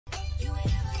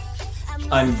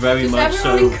I'm very much so. Does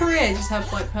everyone in Korea just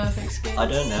have like perfect skin? I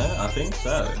don't know. I think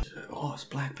so. Oh, it's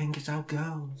Blackpink. It's our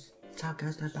girls. It's our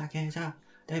girls. They're back in top.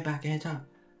 They're back in top,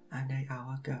 and they are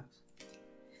our girls.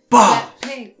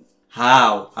 Blackpink.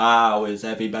 How is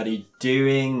everybody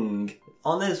doing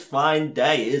on this fine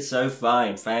day? It's so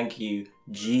fine. Thank you,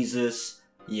 Jesus.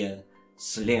 Yeah,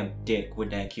 slim dick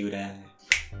with that cute eye.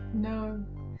 No.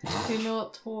 Do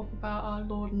not talk about our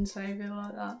Lord and Saviour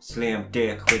like that. Slim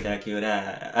dick with that cute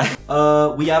eye.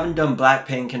 We haven't done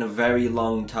Blackpink in a very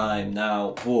long time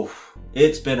now. Oof,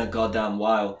 it's been a goddamn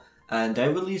while. And they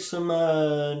released some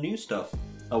new stuff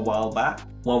a while back.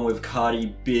 One with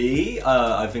Cardi B.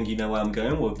 I think you know where I'm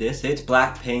going with this. It's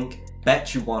Blackpink.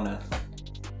 Bet you wanna.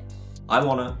 I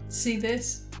wanna. See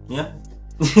this? Yeah.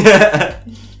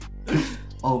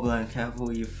 Oh, Black, careful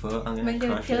with your foot. I'm gonna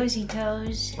crush it. Toesy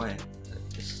toes. Wait.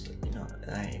 You know,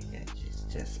 it's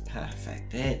just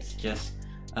perfect. It's just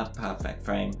a perfect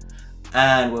frame.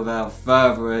 And without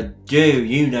further ado,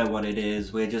 you know what it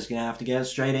is. We're just gonna have to get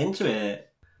straight into it.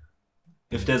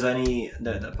 If there's any,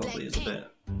 that probably is a bit.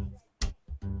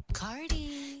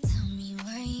 Cardi, tell me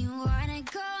where you wanna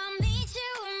go. I'll meet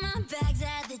you with my bags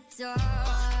at the door.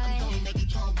 I'm gonna make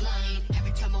it go blind.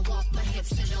 Every time I walk, my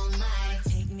hips are don't lie.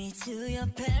 Take me to your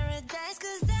paradise,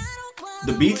 'cause I don't want.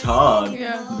 The beat's hard.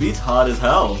 Yeah. The beat's hard as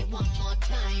hell. One more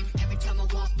time. Every time I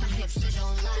walk, my hips are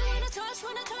don't lie.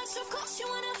 Wanna touch, of course you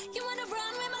wanna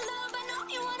run with my love. I know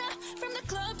you wanna. From the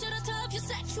club to the top, you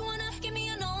said you wanna give me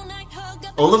an all-night hug.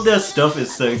 All of their stuff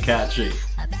is so catchy.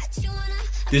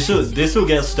 This will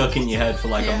get stuck in your head for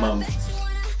like a month.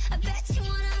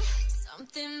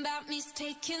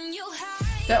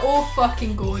 They're all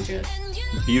fucking gorgeous.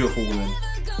 Beautiful women.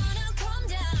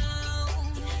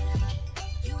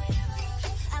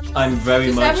 I'm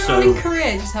very much so. Does everyone in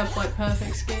Korea just have like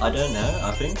perfect skin? I don't know.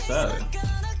 I think so.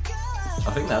 I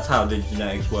think that's how the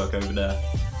genetics work over there.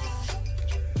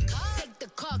 Take the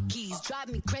car keys, drive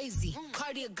me crazy.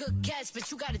 Cardi a good catch,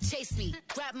 but you gotta chase me.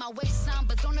 Grab my waistline,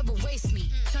 but don't ever waste me.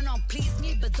 Turn on, please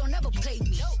me, but don't ever play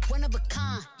me. One of a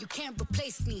kind, you can't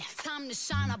replace me. Time to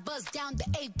shine, I buzz down the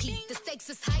AP. The stakes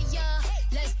is higher.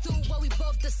 Let's do what we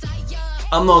both desire.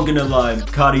 I'm not gonna lie,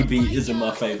 Cardi B isn't my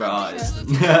favorite artist.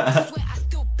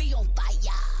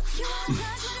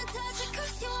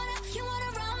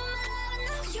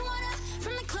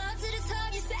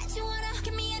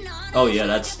 Oh yeah,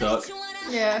 that's stuck.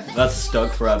 Yeah. That's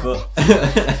stuck forever.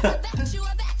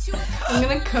 I'm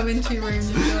gonna come into your room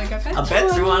and be like, I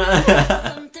bet you wanna.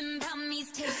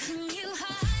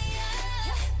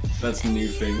 That's the new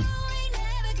thing.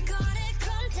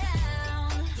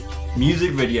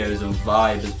 Music videos and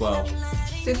vibe as well.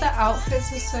 Dude, the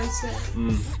outfits are so sick.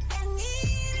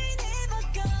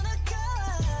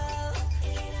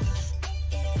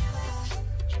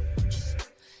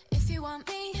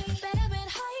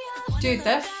 Dude,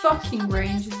 their fucking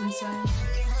range is insane.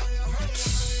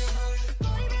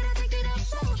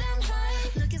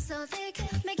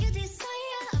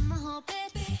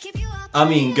 I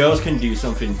mean, girls can do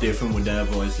something different with their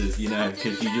voices, you know,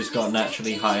 because you just got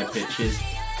naturally higher pitches.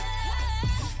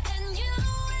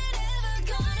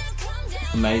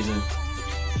 Amazing.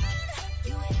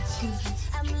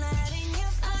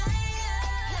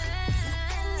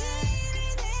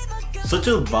 Such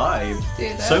a vibe.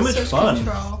 Dude, so much fun.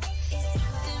 Control.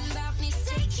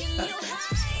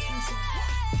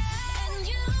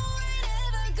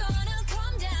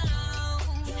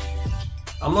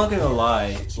 I'm not gonna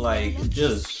lie, like,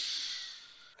 just...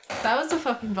 That was a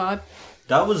fucking vibe.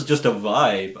 That was just a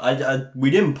vibe. We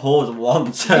didn't pause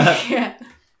once. Yeah.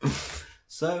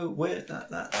 So,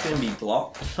 that's gonna be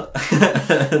blocked.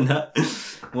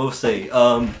 We'll see.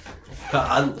 I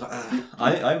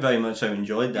very much so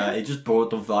enjoyed that. It just brought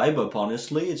the vibe up,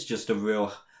 honestly. It's just a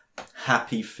real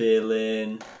happy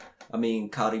feeling. I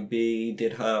mean, Cardi B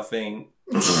did her thing.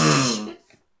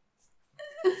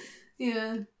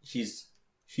 Yeah.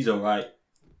 She's alright.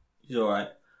 She's alright.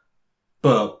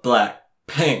 But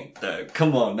Blackpink, though.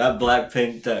 Come on, that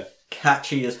Blackpink, though.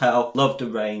 Catchy as hell. Love the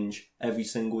range every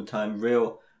single time.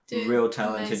 Real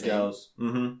talented amazing. girls.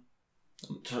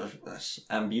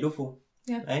 And beautiful.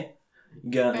 Yeah. Eh? You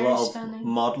get Very a lot stunning. of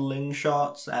modelling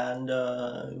shots, and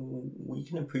we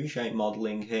can appreciate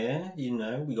modelling here. You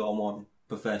know, we got one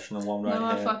professional one right here.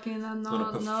 I'm Got a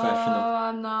not. professional. No,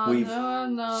 I'm not. We've- No,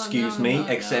 I'm not. Excuse no, me, no,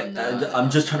 except no, no, I'm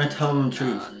just trying to tell them the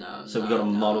truth. No, So we got a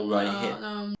model right here.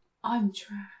 No. I'm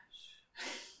trash.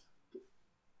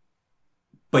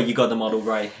 But you got the model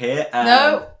right here. And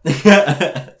No.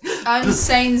 I'm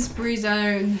Sainsbury's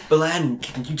own. Belen,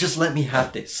 can you just let me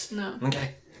have this? No.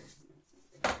 Okay.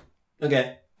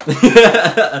 Okay.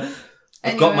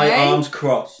 I've got my Anyway. arms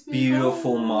crossed.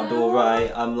 Beautiful model,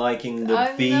 right? I'm liking the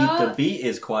I'm beat. not- The beat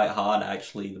is quite hard,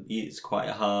 actually. The beat is quite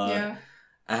hard. Yeah.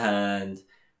 And,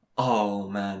 oh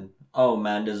man,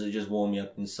 does it just warm me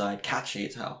up inside. Catchy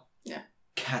as hell. Yeah.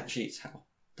 Catchy as hell.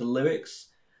 The lyrics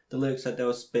that they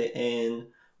were spitting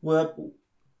were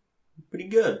pretty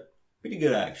good. Pretty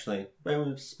good, actually. Very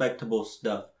respectable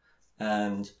stuff.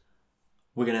 And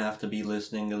we're gonna have to be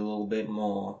listening a little bit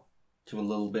more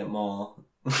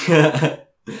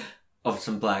of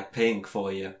some BLACKPINK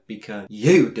for you, because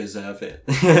you deserve it.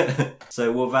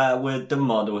 So with the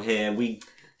model here,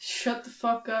 Shut the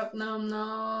fuck up. No, I'm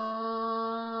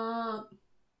not.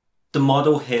 the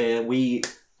model here, we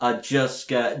are just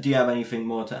do you have anything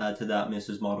more to add to that,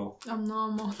 Mrs. Model? I'm not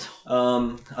a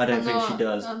model. I don't think she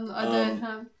does. I don't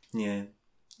have. Yeah.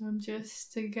 I'm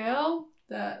just a girl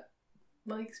that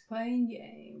likes playing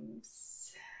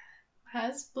games.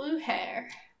 Has blue hair.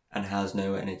 And has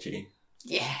no energy.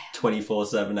 Yeah.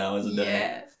 24/7 hours a day.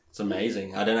 Yeah. It's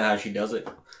amazing. I don't know how she does it.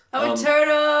 I'm a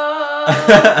turtle.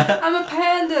 I'm a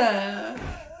panda.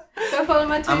 Go follow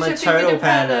my Twitter. I'm a turtle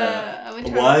panda.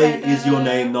 Why is your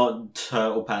name not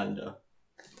Turtle Panda?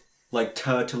 Like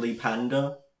Turtley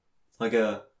Panda? Like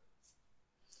a...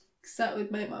 Because that would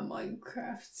make my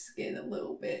Minecraft skin a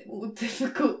little bit more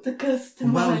difficult to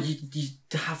customize. Well, you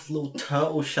have a little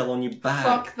turtle shell on your back.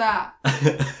 Fuck that.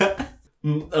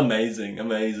 Amazing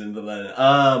for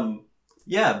that.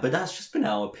 Yeah, but that's just been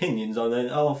our opinions on it.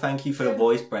 Oh, thank you for the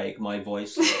voice break, my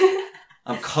voice.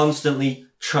 I'm constantly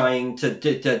trying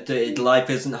to... life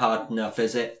isn't hard enough,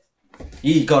 is it?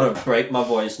 You gotta break my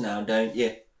voice now, don't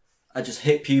you? I just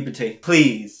hit puberty.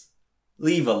 Please,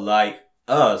 leave a like,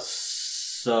 a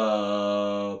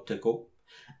subtitle,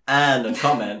 and a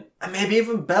comment, and maybe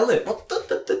even bell it. What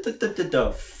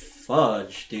the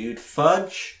fudge, dude?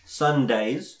 Fudge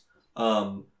sundaes,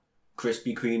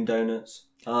 Krispy Kreme donuts,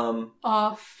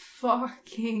 Oh,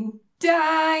 fucking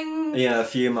dang. yeah, a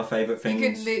few of my favourite You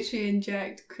things. could literally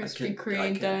inject Krispy I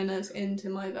Kreme could. donuts into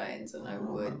my veins and I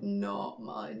would not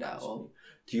mind at all.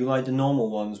 Do you like the normal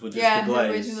ones with just Yeah, the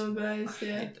glaze? original glaze, I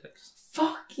yeah. hate those.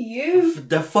 Fuck you.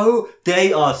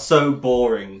 They are so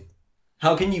boring.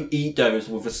 How can you eat those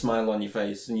with a smile on your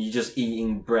face and you're just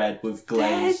eating bread with They're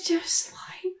glaze? just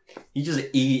like... You're just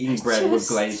eating They're bread with just-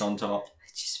 glaze on top.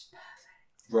 They're just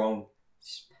perfect. Wrong.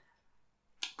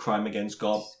 Crime against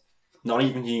God. Not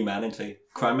even humanity.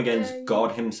 Crime against dare you.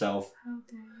 God himself. How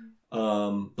dare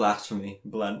you. Blasphemy.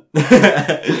 Blunt.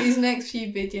 These next few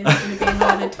videos are going to be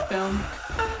harder to film.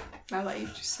 Now that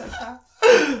you've just said that.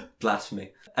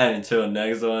 Blasphemy. And until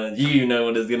next one, you know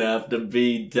what it's gonna have to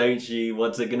be, don't you?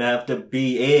 What's it gonna have to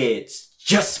be? It's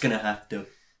just gonna have to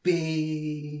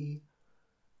be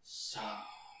some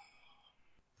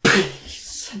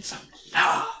peace and some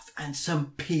love. And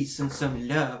some peace and some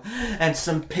love. And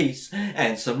some peace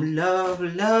and some love.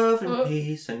 Love and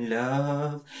peace and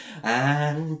love.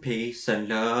 And peace and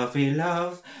lovey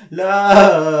love.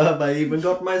 Love. I even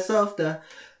got myself there.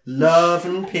 Love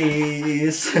and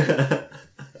peace.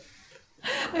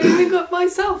 I even got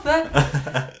myself there.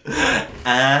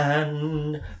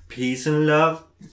 And peace and love.